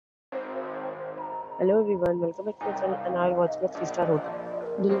Hello everyone, welcome back to my channel and now we're watching a 3-star hotel.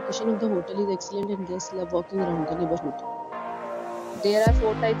 The location of the hotel is excellent and guests love walking around the neighborhood. There are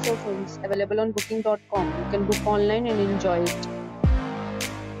 4 types of rooms available on booking.com. You can book online and enjoy it.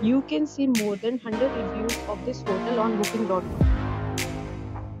 You can see more than 100 reviews of this hotel on booking.com.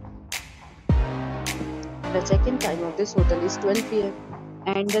 The check-in time of this hotel is 12 p.m.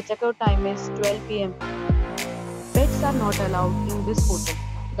 and the check-out time is 12 p.m. Pets are not allowed in this hotel.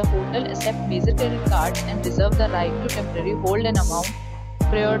 The hotel accepts major credit cards and reserves the right to temporarily hold an amount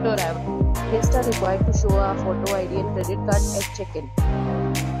prior to arrival. Guests are required to show a photo ID and credit card at check-in.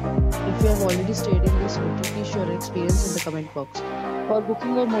 If you have already stayed in this hotel, please share your experience in the comment box. For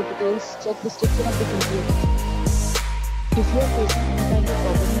booking or more details, check the description of the video. If you are facing any kind of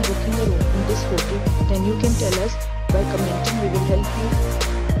problem in booking a room in this hotel, then you can tell us by commenting. We will help you.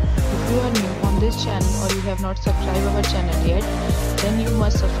 If you are new on this channel or you have not subscribed our channel yet, then you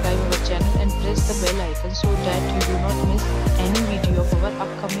must subscribe our channel and press the bell icon so that you do not miss any video of our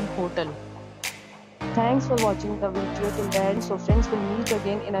upcoming hotel. Thanks for watching the video till the end. So friends, will meet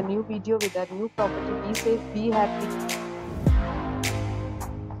again in a new video with a new property. Be safe, be happy.